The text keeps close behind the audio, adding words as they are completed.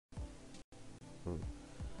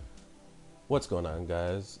What's going on,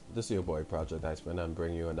 guys? This is your boy ProjectIceman. I'm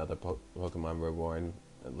bringing you another Pokemon Reborn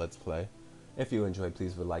Let's Play. If you enjoy,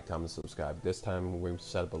 please like, comment, subscribe. This time we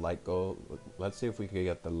set up a like goal. Let's see if we can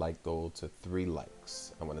get the like goal to 3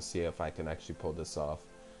 likes. I want to see if I can actually pull this off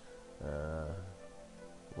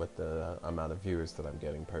with the amount of viewers that I'm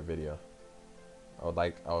getting per video.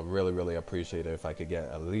 I would really appreciate it if I could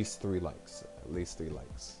get at least 3 likes. At least 3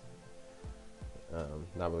 likes.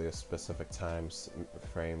 Not really a specific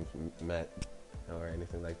frame met or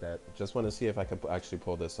anything like that. Just want to see if I could actually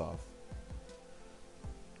pull this off.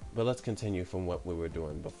 But let's continue from what we were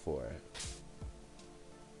doing before.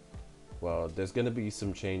 Well, there's going to be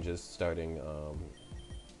some changes starting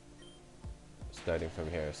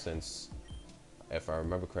from here, since if I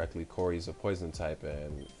remember correctly, Corey's a poison type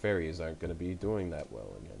and fairies aren't going to be doing that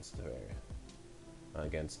well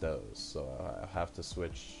against those. So I'll have to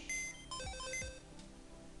switch.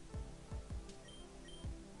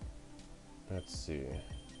 Let's see.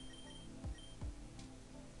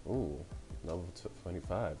 Ooh, level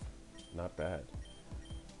 25. Not bad.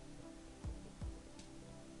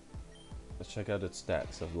 Let's check out its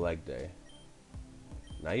stats of leg day.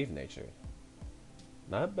 Naive nature.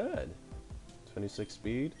 Not bad. 26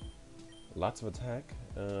 speed. Lots of attack.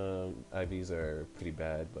 IVs are pretty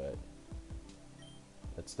bad, but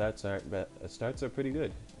its stats aren't bad. Its stats are pretty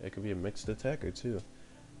good. It could be a mixed attacker too.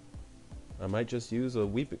 I might just use a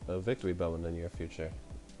victory bell in the near future.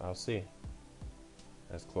 I'll see.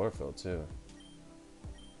 That's chlorophyll too.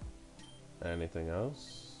 Anything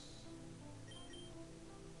else?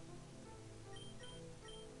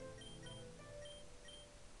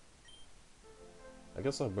 I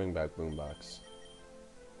guess I'll bring back Boombox.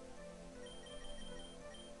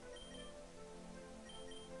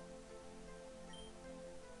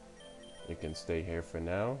 You can stay here for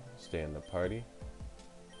now. Stay in the party.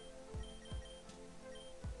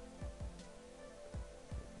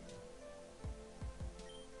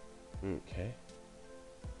 Okay.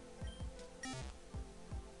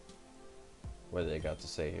 What do they got to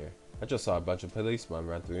say here? I just saw a bunch of policemen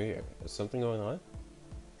run through here. Is something going on?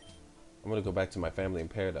 I'm gonna go back to my family and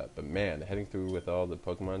pair it up, but man, heading through with all the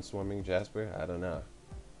Pokemon swarming Jasper, I don't know.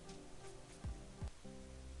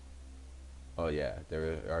 Oh yeah,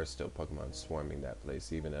 there are still Pokemon swarming that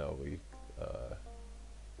place, even though we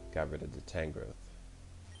got rid of the Tangrowth.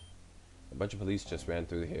 A bunch of police just ran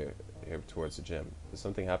through here towards the gym. Did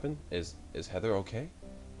something happen? Is Heather okay?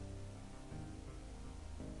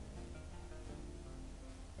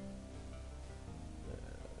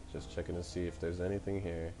 Just checking to see if there's anything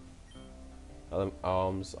here.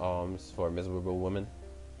 Alms for a miserable woman.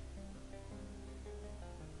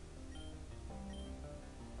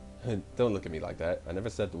 Don't look at me like that. I never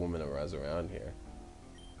said the woman was around here.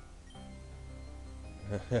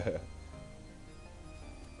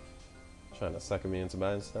 Trying to sucker me into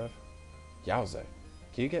buying stuff. Yowza.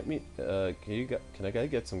 Can you get me can I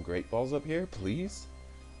get some great balls up here, please?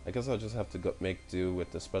 I guess I'll just have to make do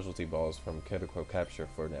with the specialty balls from Critical Capture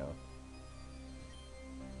for now.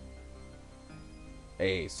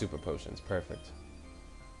 Hey, super potions, perfect.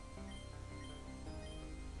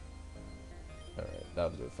 Alright,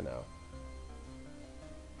 that'll do it for now.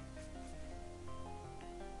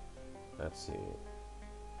 Let's see.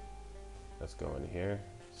 Let's go in here.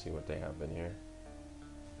 See what they have in here.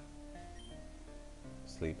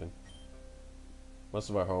 Sleeping. Most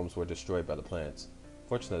of our homes were destroyed by the plants.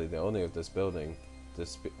 Fortunately, the owner of this building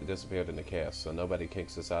disappeared in the chaos, so nobody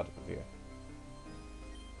kicks us out of here.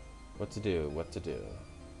 What to do? What to do?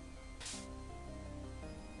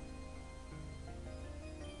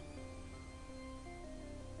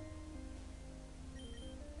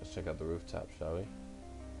 Let's check out the rooftop, shall we?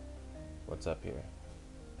 What's up here?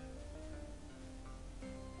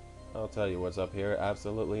 I'll tell you what's up here.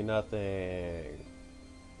 Absolutely nothing.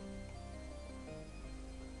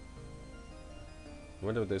 I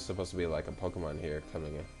wonder if there's supposed to be like a Pokemon here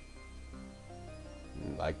coming in.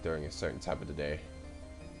 Like during a certain time of the day.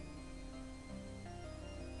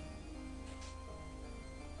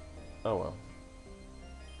 Oh well.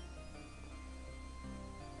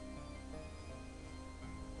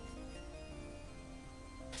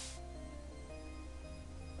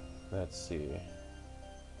 Let's see.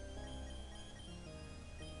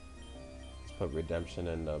 Put redemption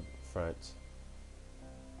in the front.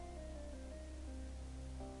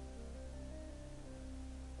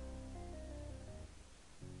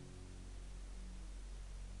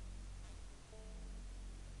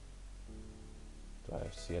 Do I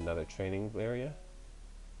see another training area?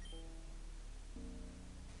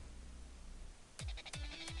 I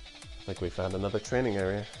think we found another training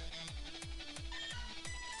area.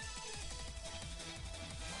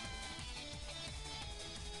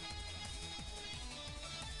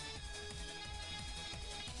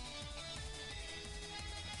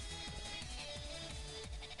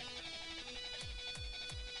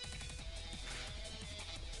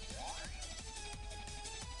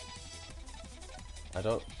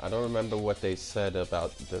 I don't remember what they said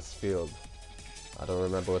about this field. I don't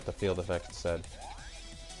remember what the field effect said.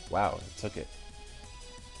 Wow, it took it.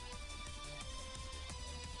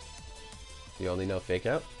 You only know fake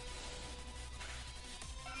out?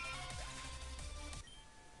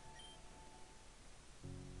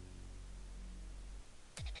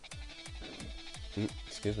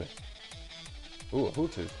 Excuse me. Ooh, a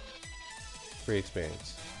Hootooth. Free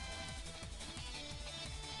experience.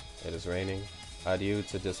 It is raining. Adieu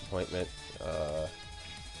to disappointment.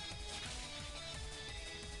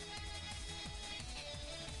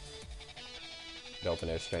 The open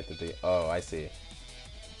air strength of the... Oh, I see.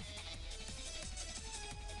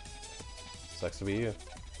 Sucks to be you.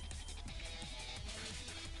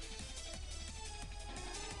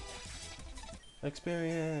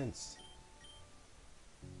 Experience!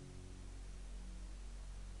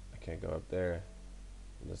 I can't go up there.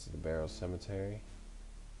 This is the Barrow Cemetery.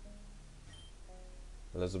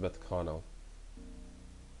 Elizabeth Connell.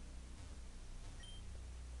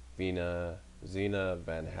 Zena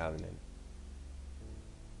Van Hanen.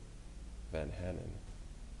 Van Hanen.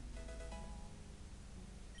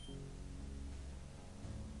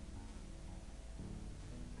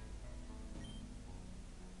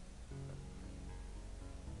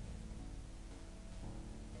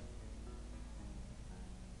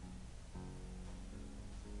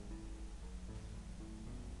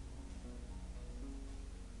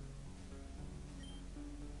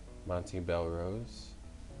 Monty Belrose.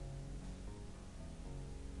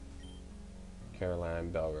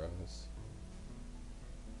 Caroline Belrose.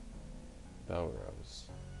 Belrose.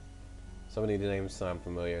 Some of these names sound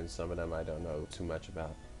familiar and some of them I don't know too much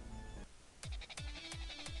about.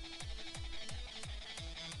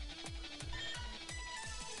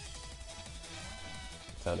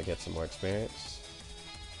 Time to get some more experience.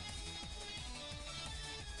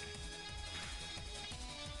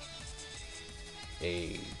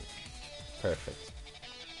 Hey, perfect.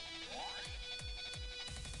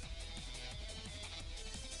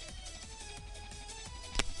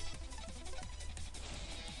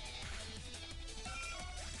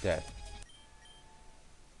 Dead.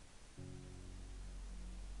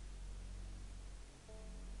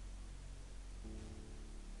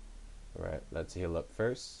 Alright, let's heal up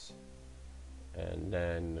first and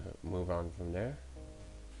then move on from there.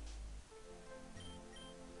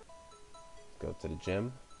 Go to the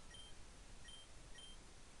gym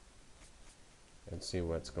and see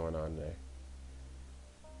what's going on there.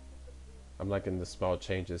 I'm liking the small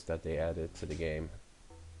changes that they added to the game.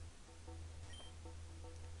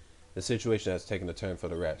 The situation has taken a turn for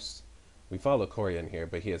the rest. We follow Corey in here,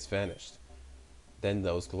 but he has vanished. Then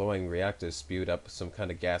those glowing reactors spewed up some kind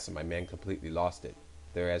of gas and my man completely lost it.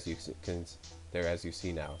 There as you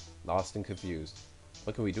see now, lost and confused.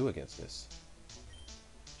 What can we do against this?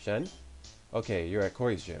 Shen? Okay, you're at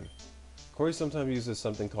Corey's gym. Corey sometimes uses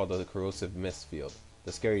something called the corrosive mist field.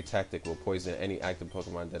 The scary tactic will poison any active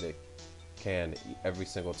Pokemon that it can every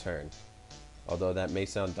single turn. Although that may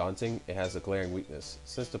sound daunting, it has a glaring weakness.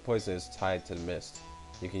 Since the poison is tied to the mist,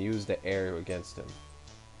 you can use the air against him.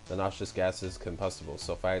 The noxious gas is combustible,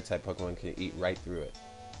 so fire-type Pokemon can eat right through it.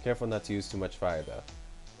 Careful not to use too much fire though.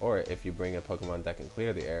 Or if you bring a Pokemon that can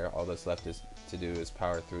clear the air, all that's left to do is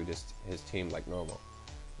power through his team like normal.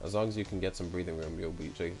 As long as you can get some breathing room, you'll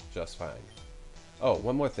be just fine. Oh,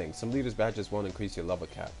 one more thing. Some leaders' badges won't increase your level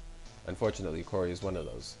cap. Unfortunately, Corey is one of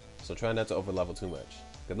those, so try not to overlevel too much.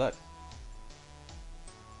 Good luck.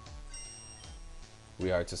 We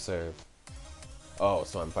are to serve. Oh,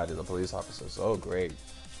 so I'm fighting the police officers. Oh, great.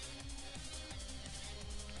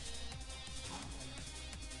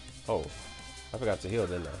 Oh, I forgot to heal,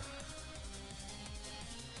 didn't I?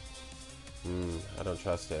 I don't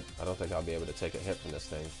trust it. I don't think I'll be able to take a hit from this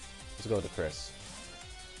thing. Let's go to Chris.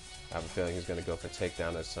 I have a feeling he's going to go for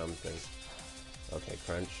takedown or something. Okay,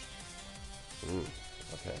 crunch.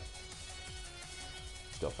 Okay.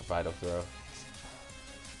 Let's go for Vital Throw.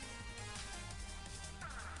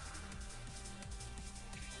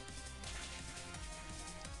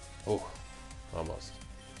 Oh, almost.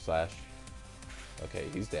 Slash. Okay,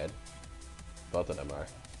 he's dead. Both of them are.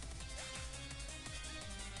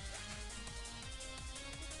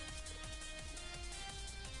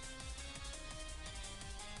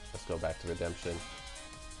 Let's go back to Redemption.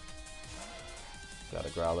 Got a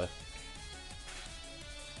Growlithe.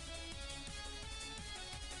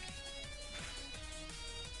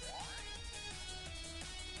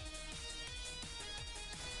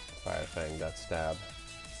 Fire Fang got Stab.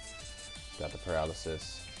 Got the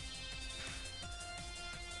Paralysis.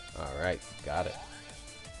 Alright, got it.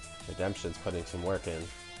 Redemption's putting some work in,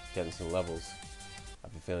 getting some levels. I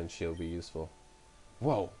have a feeling she'll be useful.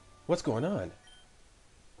 Whoa, what's going on?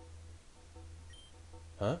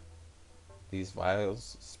 Huh? These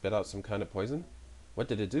vials spit out some kind of poison? What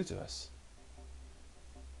did it do to us?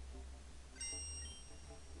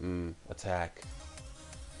 Attack.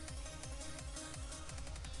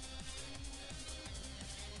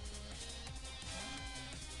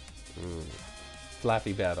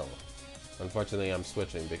 Flappy battle. Unfortunately, I'm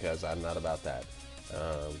switching because I'm not about that.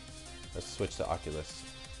 Let's switch to Oculus.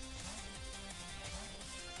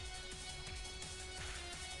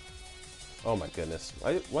 Oh my goodness.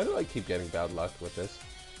 Why do I keep getting bad luck with this?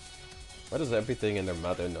 Why does everything in their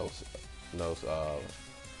mother knows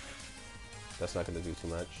that's not going to do too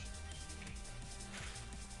much?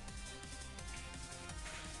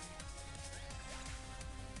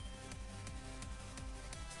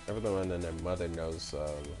 Everyone and their mother knows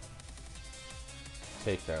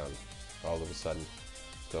takedown all of a sudden.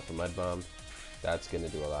 Go for Mud Bomb. That's going to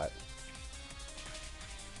do a lot.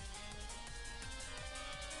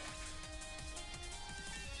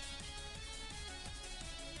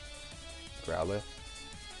 Growlithe.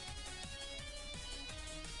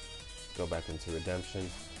 Go back into Redemption.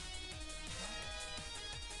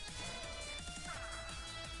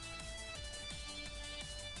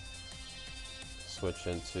 Switch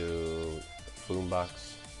into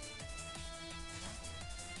Boombox.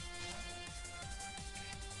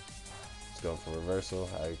 Let's go for reversal.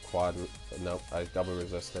 I double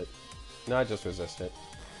resist it. No, I just resist it.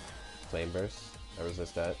 Flame Burst. I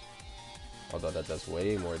resist that. Although that does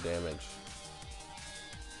way more damage.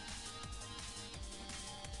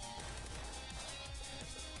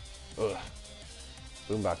 Ugh.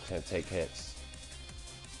 Boombox can't take hits.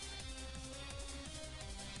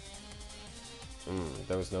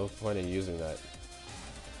 There was no point in using that.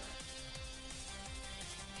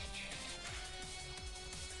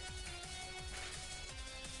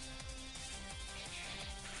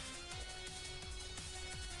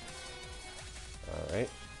 Alright.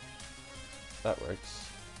 That works.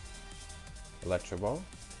 Electro Ball.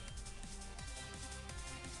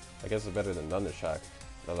 I guess it's better than Thundershock.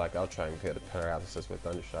 But like, I'll try and get a paralysis with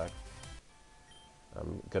Thundershock.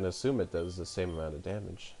 I'm gonna assume it does the same amount of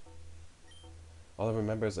damage. All I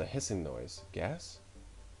remember is a hissing noise. Gas?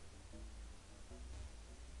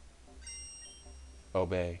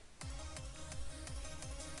 Obey.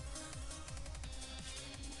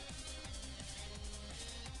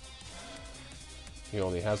 He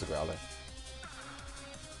only has a Growlithe.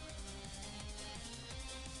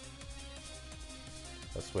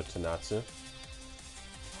 Let's switch to Natsu.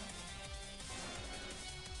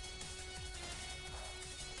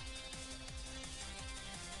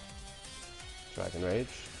 Dragon Rage.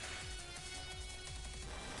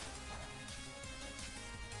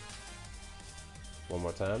 One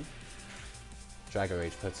more time. Dragon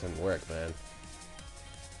Rage puts in work, man.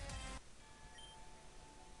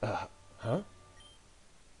 Huh?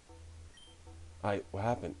 What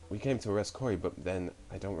happened? We came to arrest Corey, but then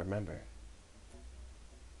I don't remember.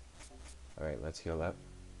 Alright, let's heal up.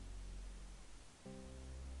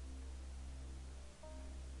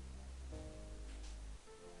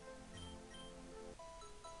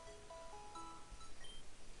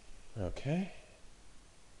 Okay.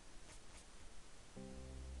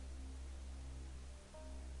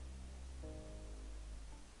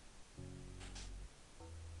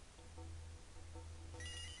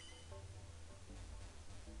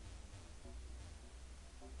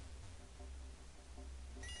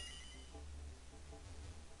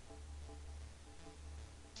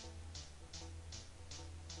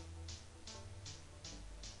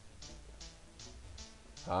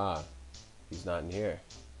 Ah, he's not in here.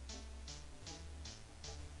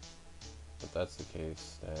 If that's the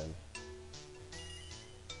case, then...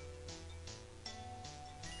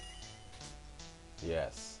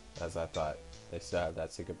 Yes, as I thought. They still have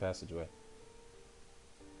that secret passageway.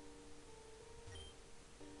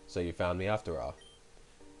 So you found me after all.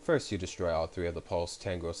 First, you destroy all 3 of the Pulse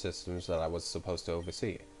Tangrel systems that I was supposed to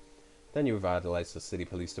oversee. Then you revitalize the city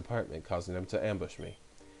police department, causing them to ambush me.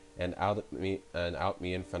 And out me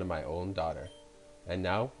in front of my own daughter. And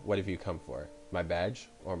now, what have you come for? My badge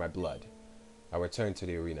or my blood? I'll return to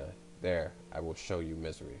the arena. There, I will show you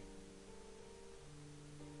misery.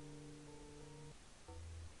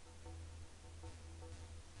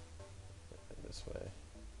 This way.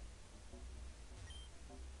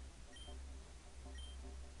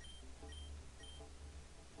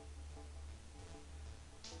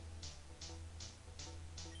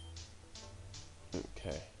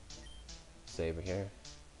 Okay. Save it here.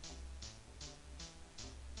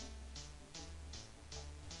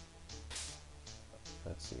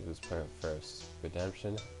 Let's see who's first.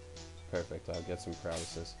 Redemption. perfect. I'll get some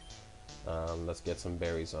paralysis. Let's get some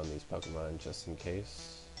berries on these Pokemon just in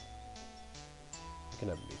case. You can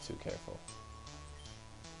never be too careful.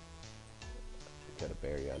 Get a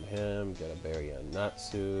berry on him, get a berry on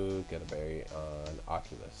Natsu, get a berry on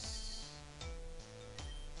Oculus.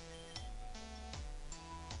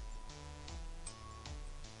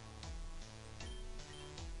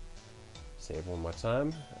 Save one more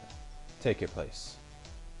time. Take your place.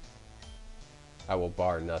 I will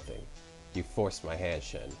bar nothing. You forced my hand,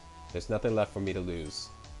 Shen. There's nothing left for me to lose.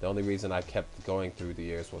 The only reason I kept going through the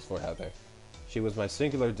years was for Heather. She was my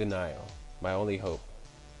singular denial, my only hope,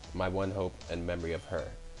 my one hope and memory of her,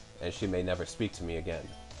 and she may never speak to me again.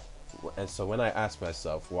 And so when I ask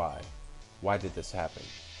myself why did this happen,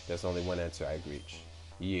 there's only one answer I reach.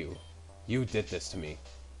 You did this to me.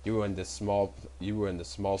 You were in the small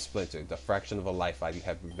splinter, the fraction of a life I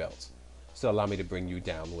have rebuilt. So allow me to bring you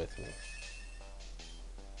down with me.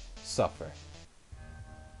 Suffer.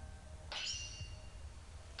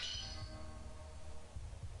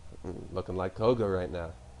 Looking like Koga right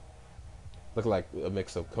now. Looking like a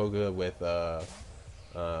mix of Koga with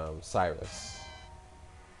Cyrus.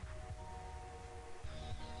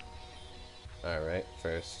 Alright,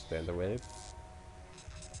 first Thunder Wave.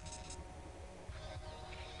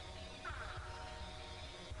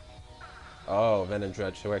 Oh, Venom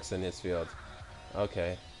Dredge works in his field.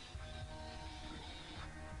 Okay.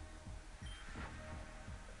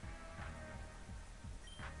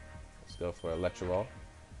 Let's go for Electro Ball.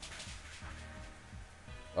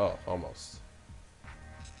 Oh, almost.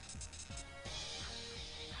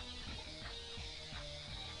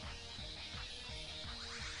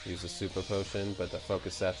 Use a Super Potion, but the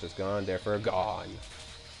Focus Sash is gone, therefore gone.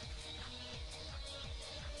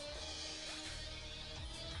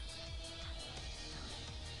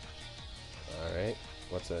 Alright,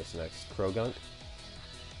 what's this next? Krogunk?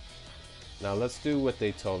 Now let's do what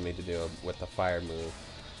they told me to do with the fire move.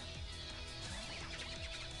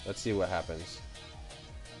 Let's see what happens.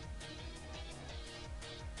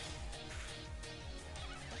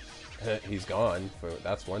 He's gone,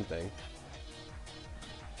 that's one thing.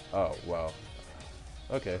 Oh, well.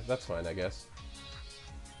 Okay, that's fine, I guess.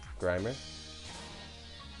 Grimer.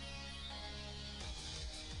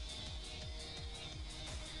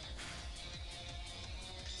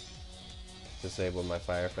 Disable my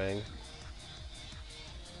Fire Fang.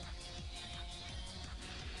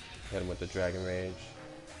 Hit him with the Dragon Rage.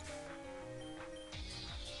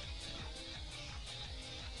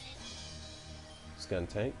 Stun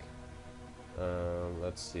Tank.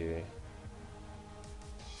 Let's see.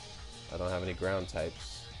 I don't have any ground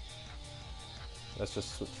types. Let's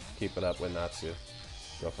just keep it up with Natsu.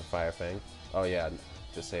 Go for Fire Fang. Oh yeah,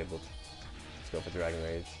 disabled. Let's go for Dragon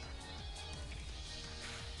Rage.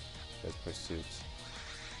 There's Pursuit.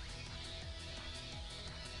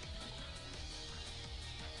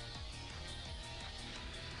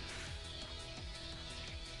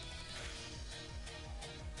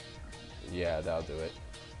 Yeah, that'll do it.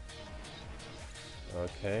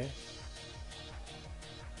 Okay.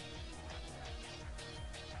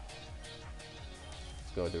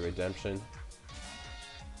 Let's go with the Redemption.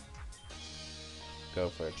 Go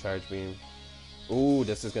for a Charge Beam. Ooh,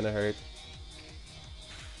 this is gonna hurt.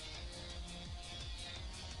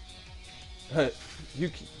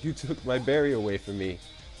 You took my berry away from me.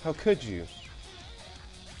 How could you?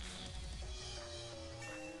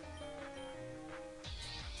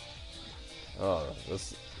 Oh,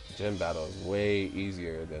 this gym battle is way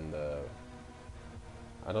easier than the...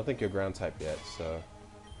 I don't think you're ground type yet, so...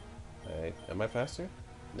 Hey, am I faster?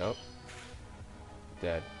 Nope.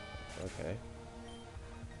 Dead. Okay.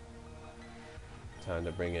 Time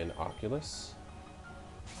to bring in Oculus.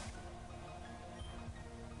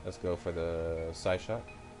 Let's go for the Side Shot.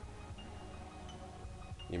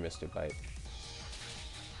 You missed your bite.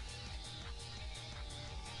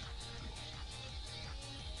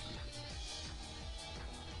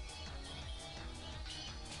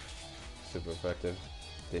 Super effective.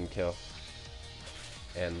 Didn't kill.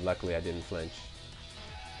 And luckily I didn't flinch.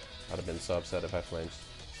 I'd have been so upset if I flinched.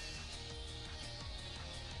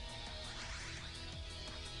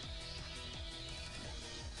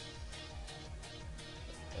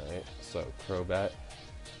 Alright, so Crobat.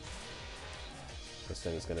 This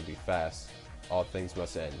thing is gonna be fast. All things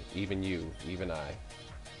must end. Even you, even I.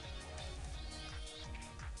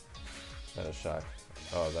 Metal Shock.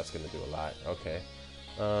 Oh, that's gonna do a lot. Okay.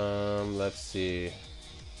 Let's see.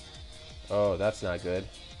 Oh, that's not good.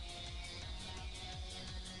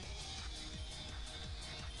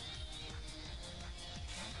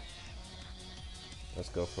 Let's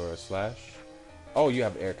go for a Slash. Oh, you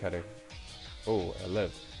have Air Cutter. Oh, I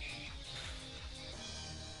lived.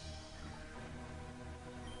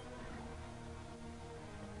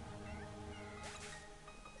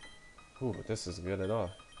 Ooh, this is good at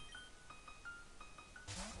all.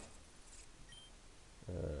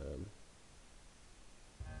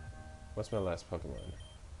 What's my last Pokemon?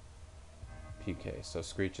 PK. So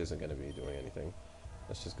Screech isn't going to be doing anything.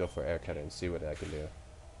 Let's just go for Air Cutter and see what I can do.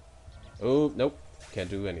 Oh, nope. Can't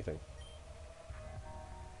do anything.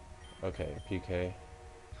 Okay, PK.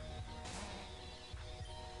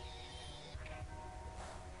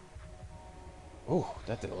 Oh,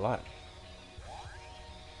 that did a lot.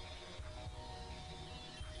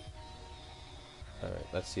 Alright,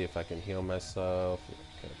 let's see if I can heal myself.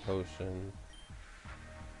 Get a potion.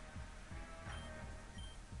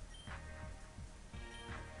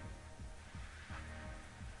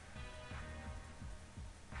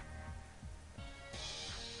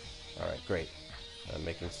 Alright, great. I'm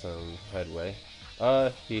making some headway.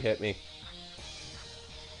 He hit me.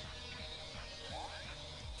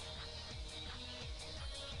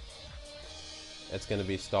 It's gonna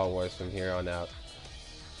be Star Wars from here on out.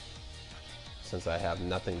 Since I have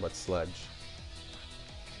nothing but Sludge.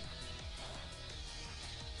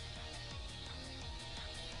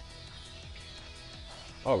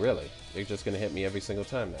 Oh, really? You're just gonna hit me every single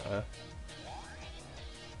time now, huh?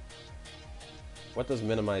 What does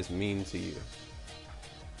minimize mean to you?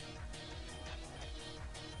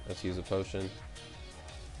 Let's use a potion.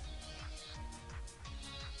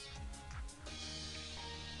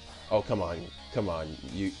 Oh, come on. Come on.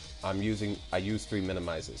 I use 3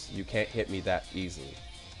 minimizes. You can't hit me that easily.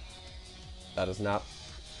 That is not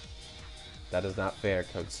fair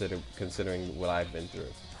considering what I've been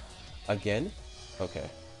through. Again? Okay.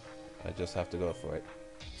 I just have to go for it.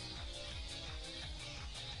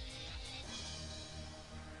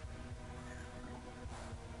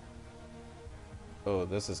 Oh,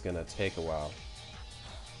 this is gonna take a while.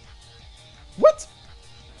 What?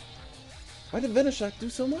 Why did Venoshock do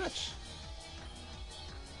so much?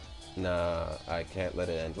 Nah, I can't let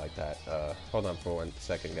it end like that. Hold on for 1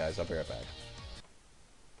 second, guys. I'll be right back.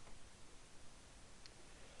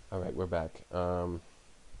 Alright, we're back.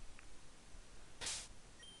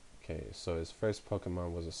 Okay, so his first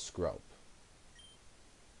Pokemon was a Scrub.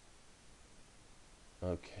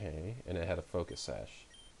 Okay, and it had a Focus Sash.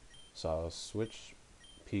 So I'll switch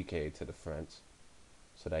PK to the front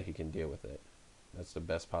so that he can deal with it. That's the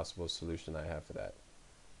best possible solution I have for that.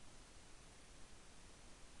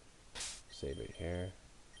 Save it here.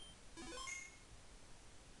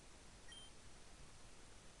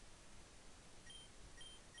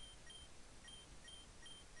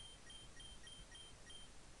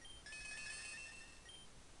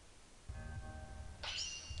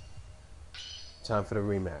 Time for the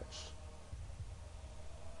rematch.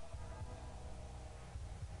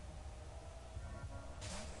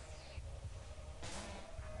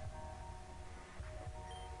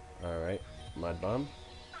 Alright, Mud Bomb.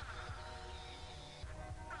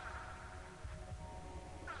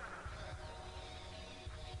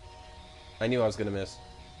 I knew I was gonna miss.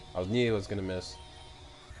 I knew I was gonna miss.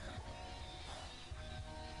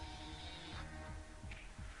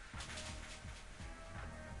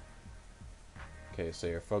 Okay, so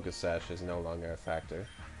your Focus Sash is no longer a factor.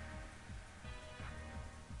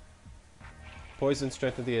 Poison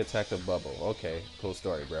strengthened the attack of Bubble. Okay, cool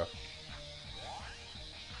story, bro.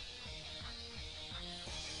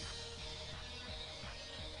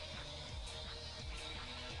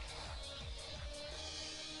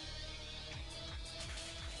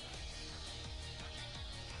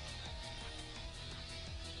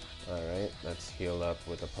 Alright, let's heal up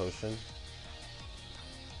with a potion.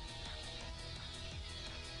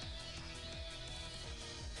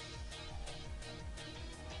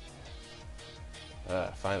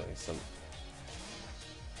 Finally,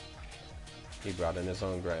 he brought in his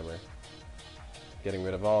own grammar. Getting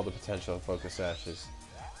rid of all the potential Focus Sashes.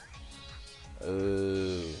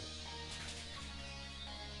 Ooh.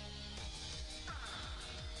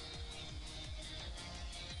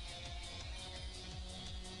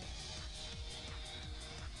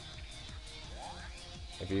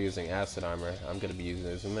 If you're using Acid Armor, I'm going to be using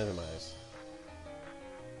it as a Minimize.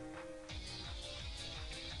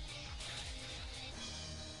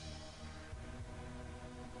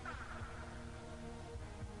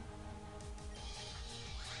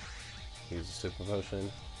 Use a Super Potion.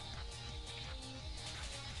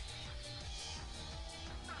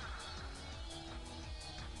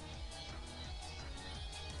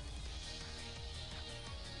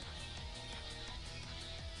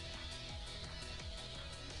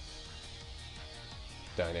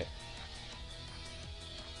 Darn it.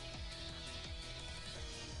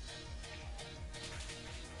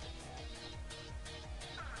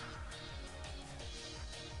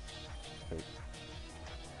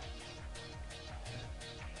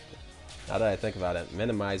 Now that I think about it,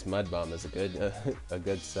 minimize mud bomb is a good a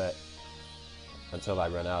good set until I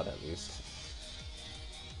run out at least.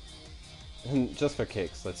 Just for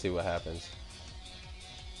kicks, let's see what happens.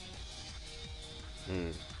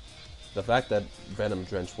 The fact that Venom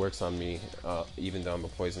Drench works on me, even though I'm a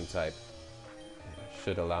poison type,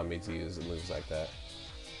 should allow me to use moves like that.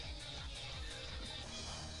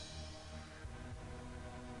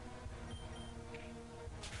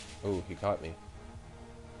 Ooh, he caught me.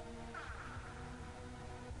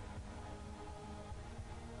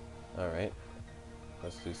 Alright.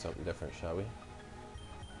 Let's do something different, shall we?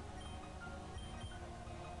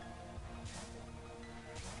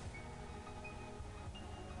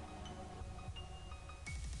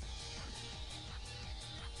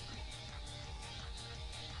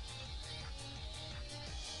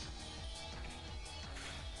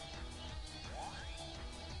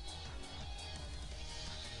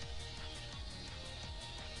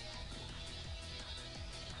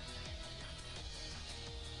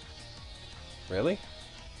 Really?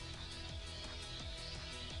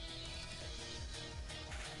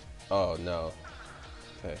 Oh no.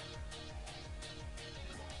 Okay.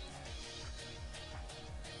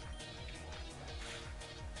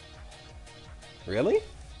 Really?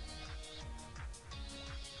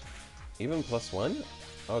 Even +1?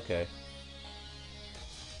 Okay.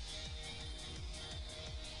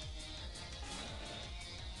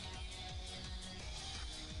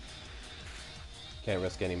 Can't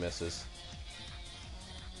risk any misses.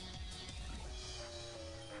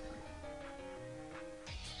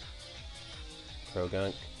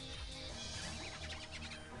 Krogunk.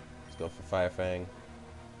 Let's go for Fire Fang.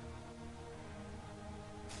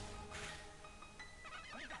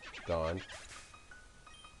 Gone.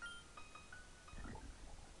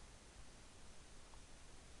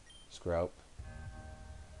 Scrap.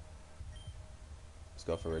 Let's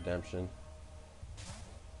go for Redemption.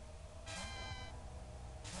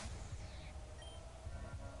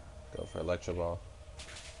 Go for Electro Ball.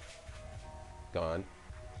 Gone.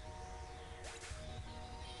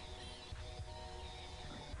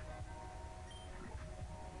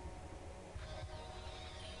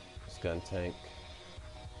 Gun tank.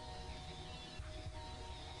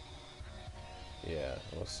 Yeah,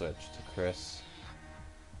 we'll switch to Chris.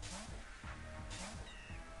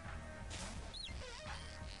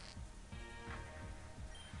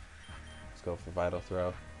 Let's go for Vital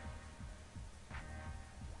Throw.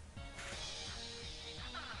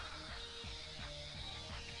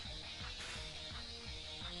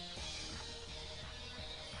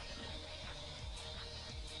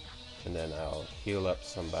 And then I'll heal up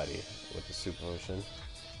somebody with the Super Potion.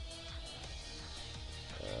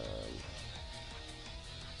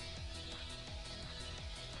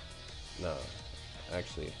 No,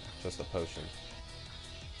 actually, just a potion.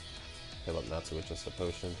 Heal up Natsu with just a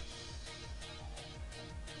potion.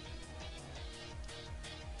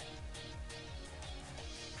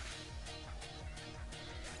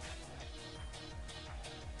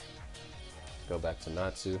 Go back to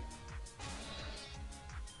Natsu.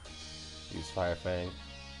 Use Fire Fang.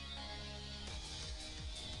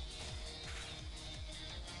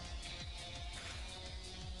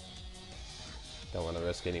 Don't want to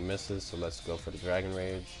risk any misses, so let's go for the Dragon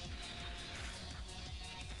Rage.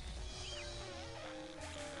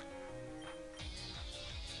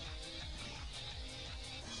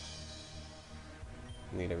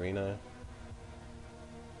 Need Arena.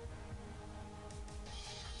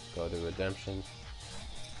 Go to Redemption.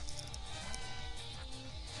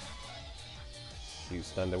 Use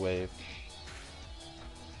Thunder Wave.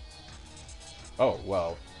 Oh,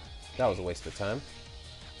 well, that was a waste of time.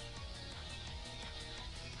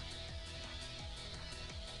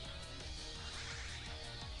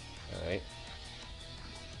 Alright.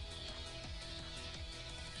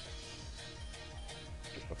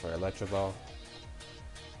 Go for Electro Ball.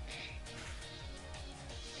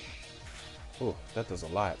 Ooh, that does a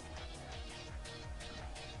lot.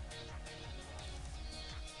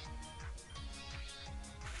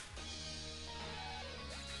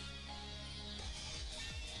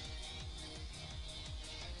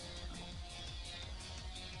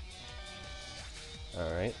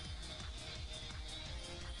 Alright.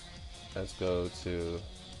 Let's go to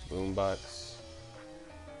Boombox.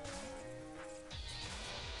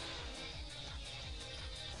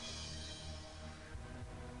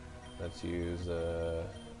 Let's use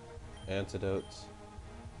Antidote.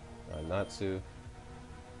 Natsu.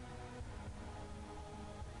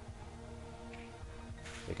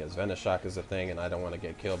 Because Venoshock is a thing and I don't want to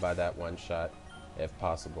get killed by that one shot if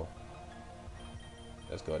possible.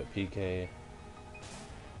 Let's go to PK.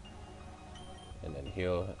 And then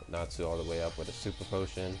heal Natsu all the way up with a super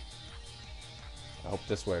potion. I hope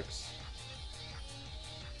this works.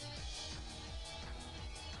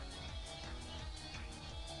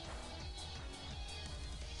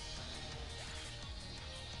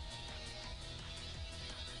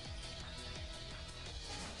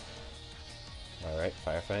 Alright,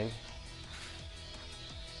 Fire Fang.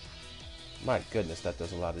 My goodness, that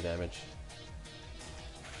does a lot of damage.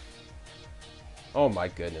 Oh my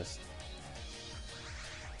goodness.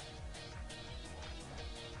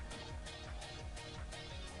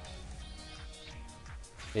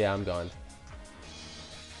 Yeah, I'm gone.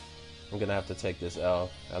 I'm gonna have to take this L.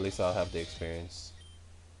 At least I'll have the experience.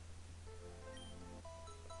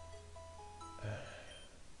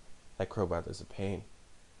 That Crobat is a pain.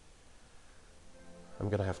 I'm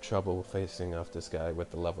gonna have trouble facing off this guy with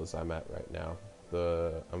the levels I'm at right now.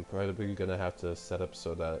 I'm probably gonna have to set up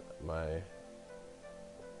so that my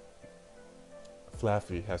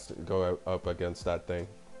Flaffy has to go up against that thing.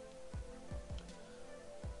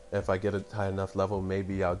 If I get a high enough level,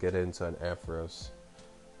 maybe I'll get into an Ampharos.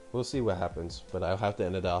 We'll see what happens, but I'll have to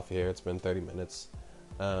end it off here. It's been 30 minutes.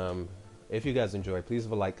 If you guys enjoyed, please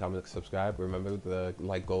leave a like, comment, subscribe. Remember, the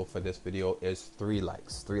like goal for this video is 3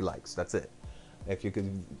 likes. 3 likes, that's it. If you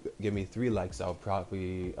could give me 3 likes, I'll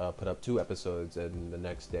probably put up 2 episodes in the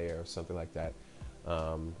next day or something like that.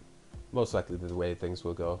 Most likely the way things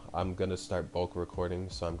will go. I'm gonna start bulk recording,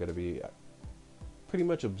 so I'm gonna be pretty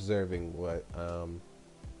much observing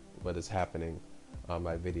what is happening on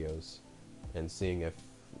my videos and seeing if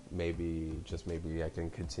maybe, just maybe, I can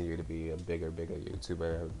continue to be a bigger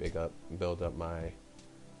YouTuber, build up my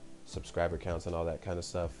subscriber counts and all that kind of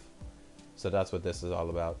stuff. So that's what this is all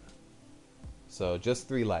about. So just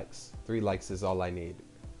 3 likes. 3 likes is all I need,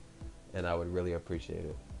 and I would really appreciate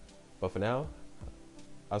it. But for now,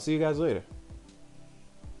 I'll see you guys later.